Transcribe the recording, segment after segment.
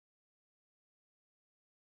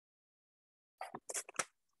Hi,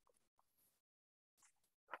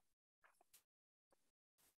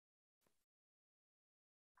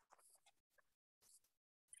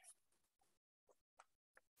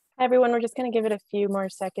 everyone. We're just going to give it a few more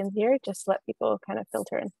seconds here, just let people kind of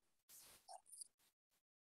filter in.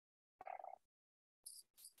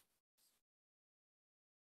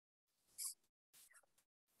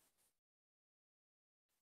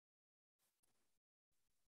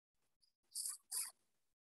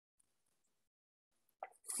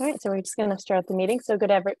 All right, so we're just going to start the meeting. So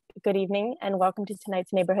good evening and welcome to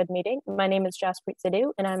tonight's neighborhood meeting. My name is Jaspreet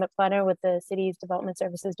Sidhu and I'm a planner with the city's Development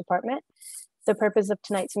Services Department. The purpose of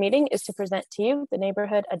tonight's meeting is to present to you the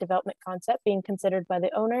neighborhood, a development concept being considered by the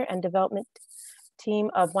owner and development team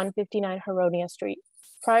of 159 Huronia Street.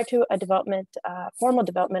 Prior to a formal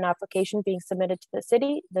development application being submitted to the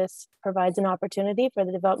city, this provides an opportunity for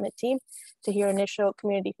the development team to hear initial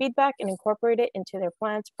community feedback and incorporate it into their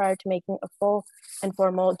plans prior to making a full and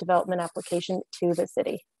formal development application to the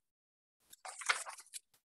city.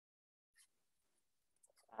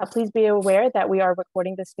 Please be aware that we are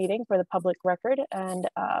recording this meeting for the public record, and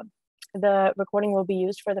the recording will be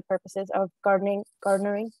used for the purposes of garnering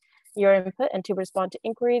your input and to respond to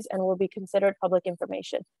inquiries and will be considered public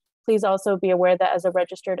information. Please also be aware that as a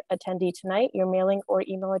registered attendee tonight, your mailing or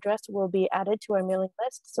email address will be added to our mailing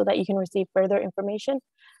list so that you can receive further information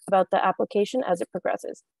about the application as it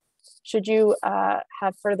progresses. Should you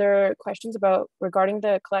have further questions regarding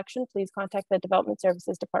the collection, please contact the Development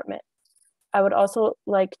Services Department. I would also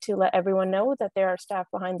like to let everyone know that there are staff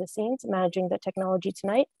behind the scenes managing the technology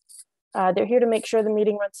tonight. They're here to make sure the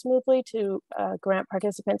meeting runs smoothly, to grant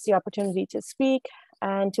participants the opportunity to speak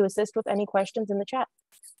and to assist with any questions in the chat.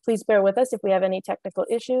 Please bear with us if we have any technical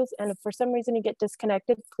issues, and if for some reason you get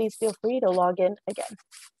disconnected, please feel free to log in again.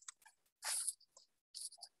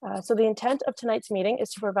 So the intent of tonight's meeting is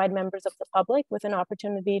to provide members of the public with an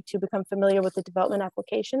opportunity to become familiar with the development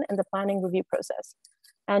application and the planning review process,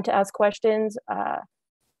 and to ask questions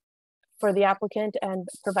for the applicant and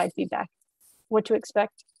provide feedback. What to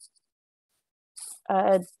expect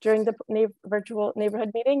during the virtual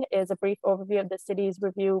neighborhood meeting is a brief overview of the city's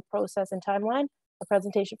review process and timeline, a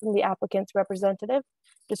presentation from the applicant's representative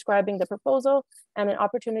describing the proposal, and an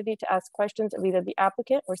opportunity to ask questions of either the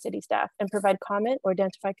applicant or city staff and provide comment or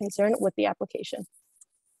identify concern with the application.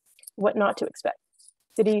 What not to expect: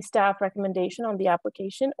 city staff recommendation on the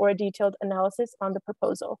application or a detailed analysis on the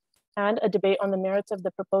proposal, and a debate on the merits of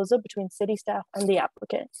the proposal between city staff and the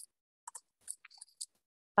applicant.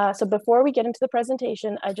 So before we get into the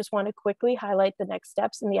presentation, I just want to quickly highlight the next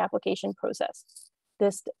steps in the application process.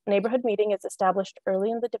 This neighborhood meeting is established early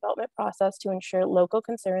in the development process to ensure local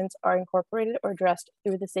concerns are incorporated or addressed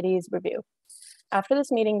through the city's review. After this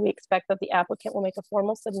meeting, we expect that the applicant will make a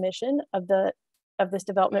formal submission of this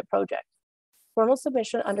development project. Formal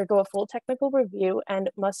submission undergo a full technical review and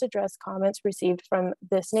must address comments received from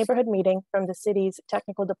this neighborhood meeting from the city's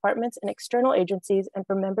technical departments and external agencies and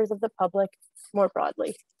from members of the public more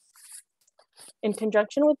broadly. In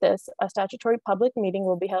conjunction with this, a statutory public meeting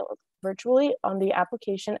will be held virtually on the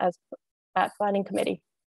application at Planning Committee.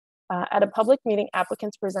 At a public meeting,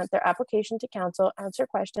 applicants present their application to council, answer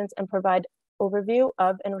questions, and provide overview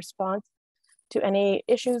of and response to any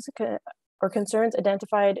issues or concerns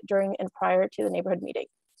identified during and prior to the neighborhood meeting.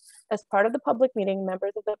 As part of the public meeting,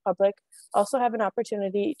 members of the public also have an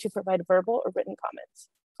opportunity to provide verbal or written comments.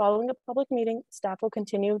 Following the public meeting, staff will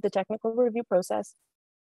continue the technical review process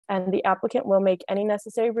and the applicant will make any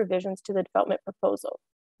necessary revisions to the development proposal.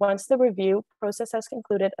 Once the review process has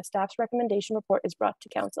concluded, a staff's recommendation report is brought to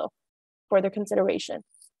council for their consideration.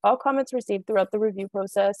 All comments received throughout the review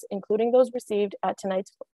process, including those received at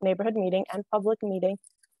tonight's neighborhood meeting and public meeting,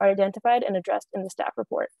 are identified and addressed in the staff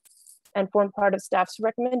report and form part of staff's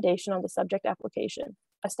recommendation on the subject application.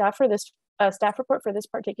 A staff report for this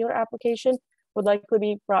particular application would likely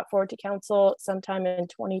be brought forward to council sometime in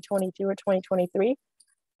 2022 or 2023.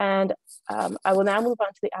 And I will now move on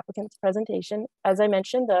to the applicant's presentation. As I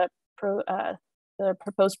mentioned, the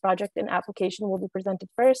proposed project and application will be presented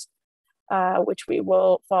first, which we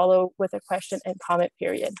will follow with a question and comment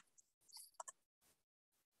period.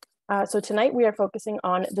 So tonight we are focusing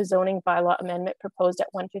on the zoning bylaw amendment proposed at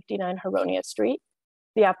 159 Huronia Street.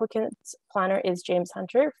 The applicant's planner is James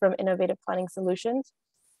Hunter from Innovative Planning Solutions.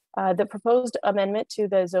 The proposed amendment to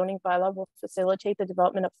the zoning bylaw will facilitate the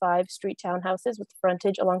development of 5 street townhouses with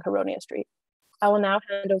frontage along Huronia Street. I will now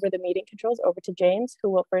hand over the meeting controls over to James, who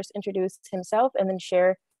will first introduce himself and then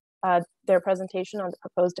share their presentation on the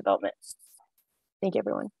proposed development. Thank you,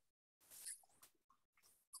 everyone.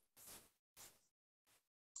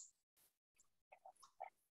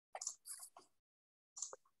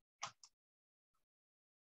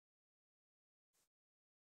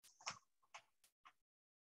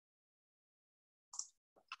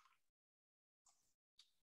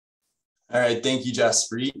 All right, thank you,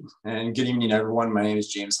 Jaspreet, and good evening, everyone. My name is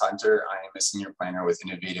James Hunter. I am a senior planner with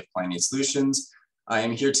Innovative Planning Solutions. I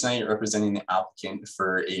am here tonight representing the applicant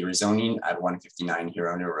for a rezoning at 159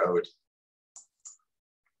 Huronia Road.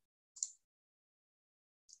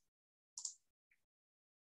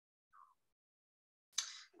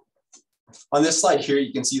 On this slide here,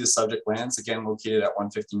 you can see the subject lands, again located at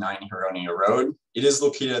 159 Huronia Road. It is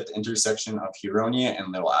located at the intersection of Huronia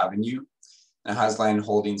and Little Avenue. It has land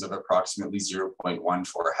holdings of approximately 0.14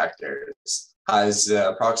 hectares, has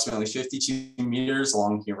approximately 52 meters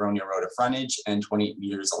along Huronia Road of frontage and 28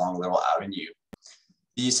 meters along Little Avenue.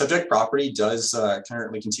 The subject property does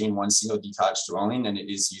currently contain one single detached dwelling, and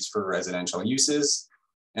it is used for residential uses.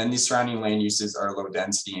 And the surrounding land uses are low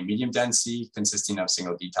density and medium density, consisting of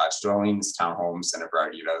single detached dwellings, townhomes, and a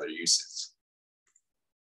variety of other uses.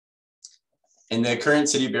 In the current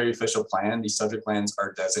City of Barrie official plan, the subject lands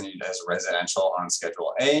are designated as residential on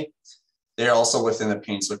Schedule A. They are also within the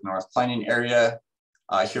Painswick North planning area.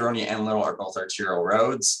 Huronia and Little are both arterial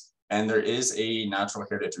roads, and there is a natural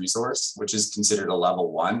heritage resource, which is considered a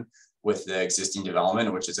level 1 with the existing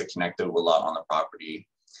development, which is a connected woodlot on the property.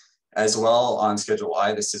 As well, on Schedule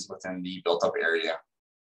I, this is within the built-up area.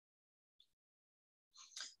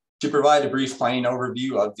 To provide a brief planning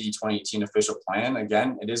overview of the 2018 official plan,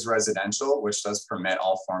 again, it is residential, which does permit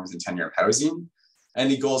all forms and tenure of housing.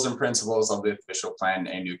 And the goals and principles of the official plan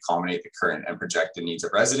aim to accommodate the current and projected needs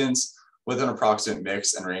of residents with an approximate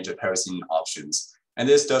mix and range of housing options. And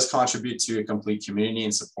this does contribute to a complete community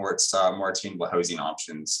and supports more attainable housing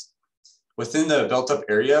options. Within the built-up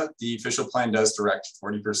area, the official plan does direct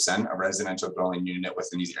 40% of residential dwelling unit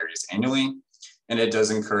within these areas annually. And it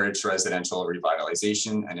does encourage residential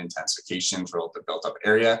revitalization and intensification throughout the built-up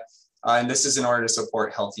area. And this is in order to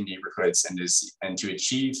support healthy neighborhoods and to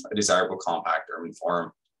achieve a desirable compact urban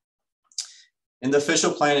form. In the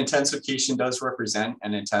official plan, intensification does represent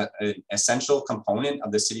an essential component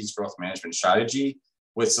of the city's growth management strategy,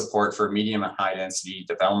 with support for medium and high density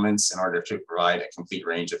developments in order to provide a complete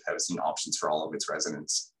range of housing options for all of its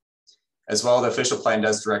residents. As well, the official plan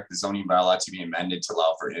does direct the zoning bylaw to be amended to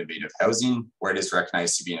allow for innovative housing, where it is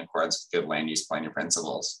recognized to be in accordance with good land use planning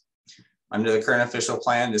principles. Under the current official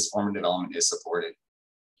plan, this form of development is supported.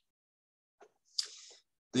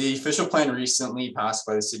 The official plan recently passed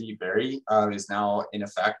by the City of Barrie is now in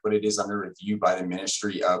effect, but it is under review by the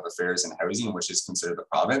Ministry of Affairs and Housing, which is considered the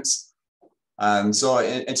province. So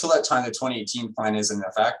until that time, the 2018 plan is in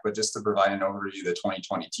effect, but just to provide an overview of the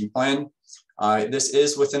 2022 plan, this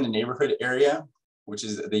is within the neighborhood area, which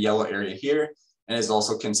is the yellow area here, and is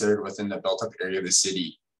also considered within the built-up area of the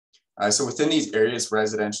city. So within these areas,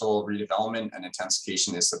 residential redevelopment and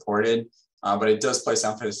intensification is supported, but it does place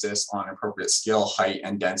emphasis on appropriate scale, height,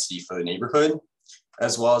 and density for the neighborhood,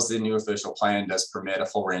 as well as the new official plan does permit a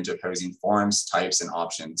full range of housing forms, types, and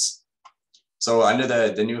options. So under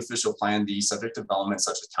the new official plan, the subject developments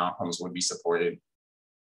such as townhomes would be supported.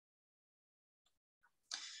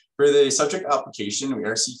 For the subject application, we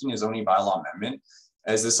are seeking a zoning bylaw amendment,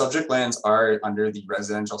 as the subject lands are under the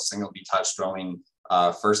residential single detached dwelling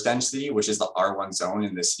first density, which is the R1 zone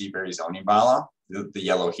in the City of Barrie zoning bylaw, the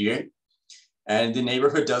yellow here. And the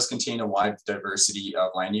neighborhood does contain a wide diversity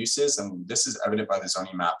of land uses, and this is evident by the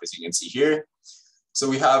zoning map, as you can see here. So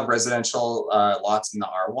we have residential lots in the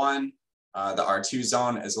R1, the R2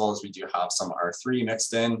 zone, as well as we do have some R3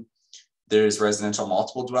 mixed in. There's residential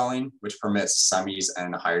multiple dwelling, which permits semis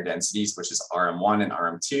and higher densities, which is RM1 and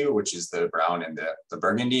RM2, which is the brown and the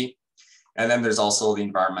burgundy. And then there's also the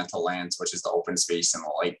environmental lands, which is the open space in the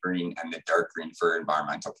light green and the dark green for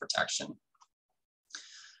environmental protection.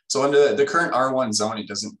 So under the current R1 zone, it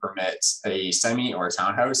doesn't permit a semi or a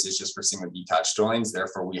townhouse. It's just for single detached dwellings.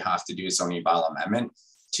 Therefore, we have to do a zoning bylaw amendment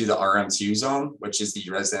to the RM2 zone, which is the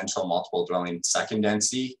residential multiple dwelling second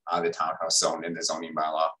density, the townhouse zone in the zoning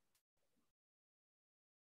bylaw.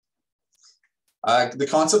 The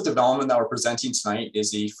concept development that we're presenting tonight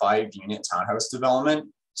is a 5-unit townhouse development.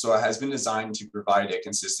 So it has been designed to provide a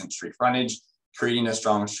consistent street frontage, creating a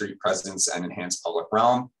strong street presence and enhanced public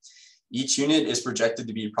realm. Each unit is projected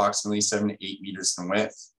to be approximately 7 to 8 meters in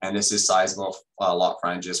width, and this is sizable lot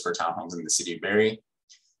frontages for townhomes in the City of Barrie.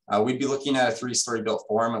 We'd be looking at a 3-story built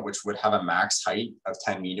form, which would have a max height of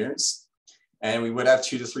 10 meters. And we would have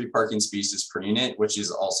 2 to 3 parking spaces per unit, which is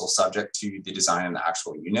also subject to the design of the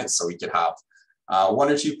actual unit. So we could have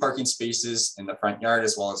 1 or 2 parking spaces in the front yard,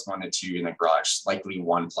 as well as 1 to 2 in the garage, likely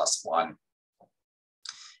 1 plus 1.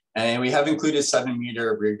 And we have included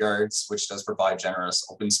 7-meter rear yards, which does provide generous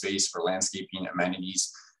open space for landscaping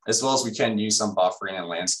amenities, as well as we can do some buffering and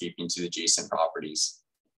landscaping to the adjacent properties.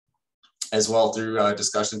 As well, through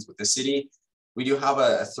discussions with the city, We do have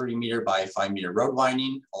a 30-meter by 5-meter road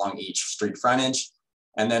widening along each street frontage,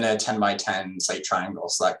 and then a 10 by 10 site triangle.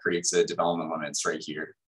 So that creates the development limits right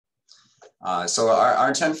here. So our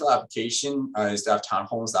intent for the application is to have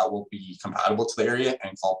townhomes that will be compatible to the area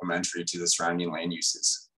and complementary to the surrounding land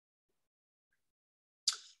uses.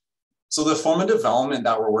 So the form of development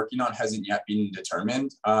that we're working on hasn't yet been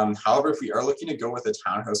determined. However, if we are looking to go with a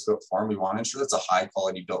townhouse built form, we want to ensure it's a high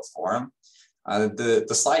quality built form. The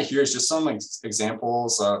slide here is just some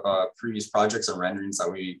examples of previous projects and renderings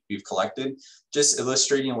that we've collected, just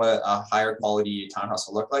illustrating what a higher quality townhouse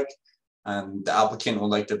will look like. And the applicant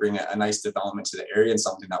would like to bring a nice development to the area and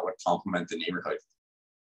something that would complement the neighborhood.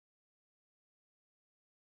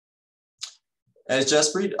 As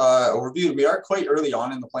Jaspreet overviewed, we are quite early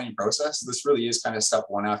on in the planning process. This really is kind of step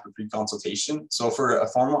one after pre-consultation. So for a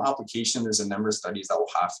formal application, there's a number of studies that will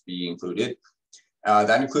have to be included.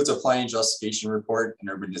 That includes a planning justification report, an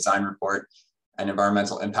urban design report, an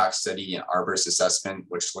environmental impact study, and arborist assessment,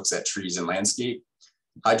 which looks at trees and landscape,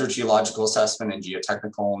 hydrogeological assessment and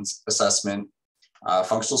geotechnical assessment,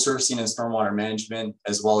 functional servicing and stormwater management,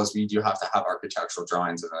 as well as we do have to have architectural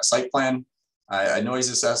drawings and a site plan, a noise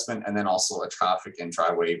assessment, and then also a traffic and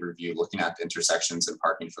driveway review looking at the intersections and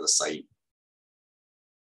parking for the site.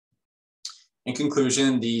 In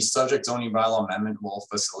conclusion, the subject zoning bylaw amendment will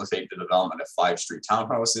facilitate the development of 5 street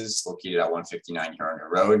townhouses located at 159 Huronia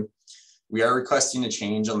Road. We are requesting a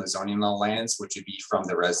change on the zoning law lands, which would be from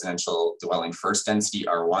the residential dwelling first density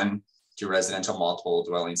R1 to residential multiple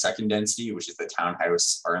dwelling second density, which is the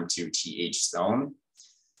townhouse RM2TH zone.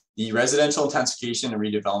 The residential intensification and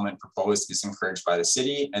redevelopment proposed is encouraged by the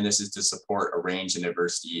city, and this is to support a range and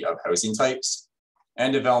diversity of housing types.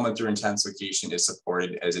 And development through intensification is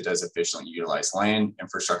supported as it does efficiently utilize land,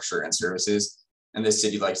 infrastructure, and services. And the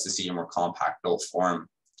city likes to see a more compact built form.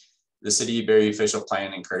 The city Barrie official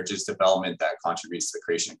plan encourages development that contributes to the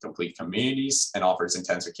creation of complete communities and offers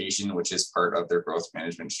intensification, which is part of their growth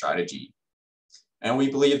management strategy. And we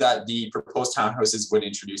believe that the proposed townhouses would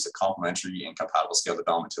introduce a complementary and compatible scale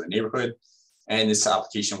development to the neighborhood. And this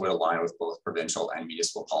application would align with both provincial and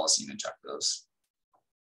municipal policy and objectives.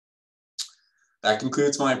 That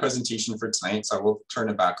concludes my presentation for tonight. So I will turn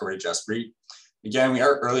it back over to Jaspreet. Again, we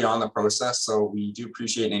are early on in the process, so we do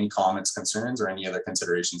appreciate any comments, concerns, or any other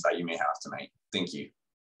considerations that you may have tonight. Thank you.